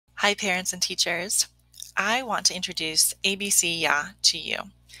Hi parents and teachers. I want to introduce ABCYA to you.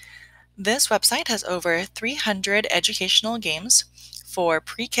 This website has over 300 educational games for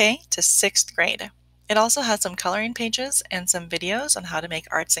pre-K to 6th grade. It also has some coloring pages and some videos on how to make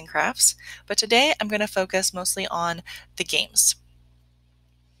arts and crafts, but today I'm going to focus mostly on the games.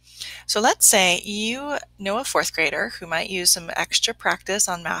 So let's say you know a 4th grader who might use some extra practice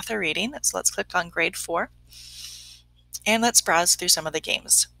on math or reading. So let's click on grade 4 and let's browse through some of the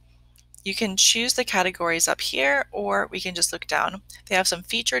games. You can choose the categories up here, or we can just look down. They have some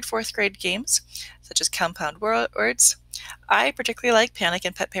featured 4th grade games, such as compound words. I particularly like Panic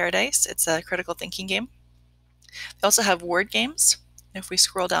and Pet Paradise. It's a critical thinking game. They also have word games. If we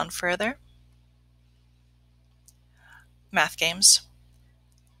scroll down further, math games,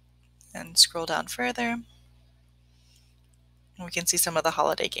 and scroll down further, and we can see some of the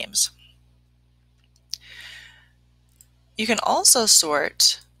holiday games. You can also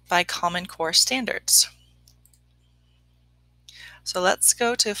sort by Common Core standards. So let's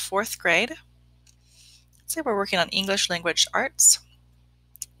go to 4th grade. Let's say we're working on English language arts,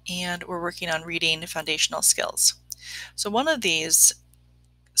 and we're working on reading foundational skills. So one of these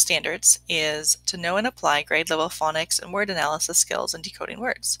standards is to know and apply grade level phonics and word analysis skills in decoding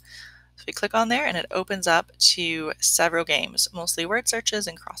words. So we click on there and it opens up to several games, mostly word searches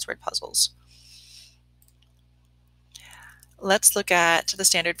and crossword puzzles. Let's look at the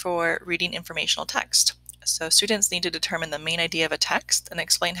standard for reading informational text. So students need to determine the main idea of a text and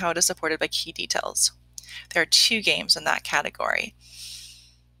explain how it is supported by key details. There are 2 games in that category.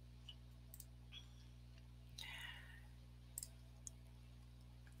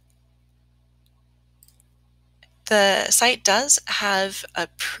 The site does have a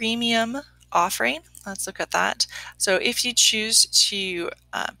premium offering. Let's look at that. So if you choose to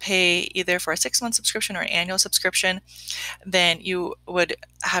pay either for a 6-month subscription or an annual subscription, then you would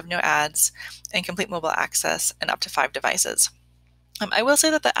have no ads and complete mobile access and up to 5 devices. I will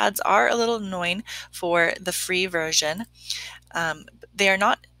say that the ads are a little annoying for the free version. They are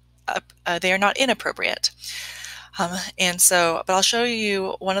not inappropriate. But I'll show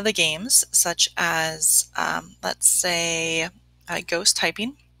you one of the games, such as, let's say, ghost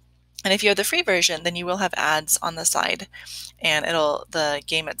typing. And if you have the free version, then you will have ads on the side, and the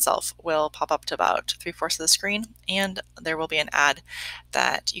game itself will pop up to about 3/4 of the screen, and there will be an ad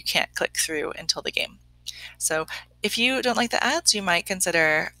that you can't click through until the game. So if you don't like the ads, you might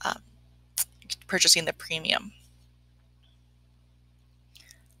consider purchasing the premium.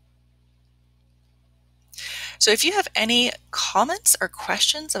 So if you have any comments or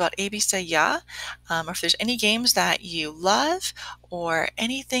questions about ABCYA, or if there's any games that you love or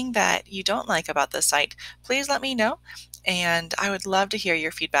anything that you don't like about the site, please let me know, and I would love to hear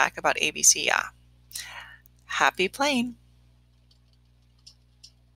your feedback about ABCYA. Happy playing!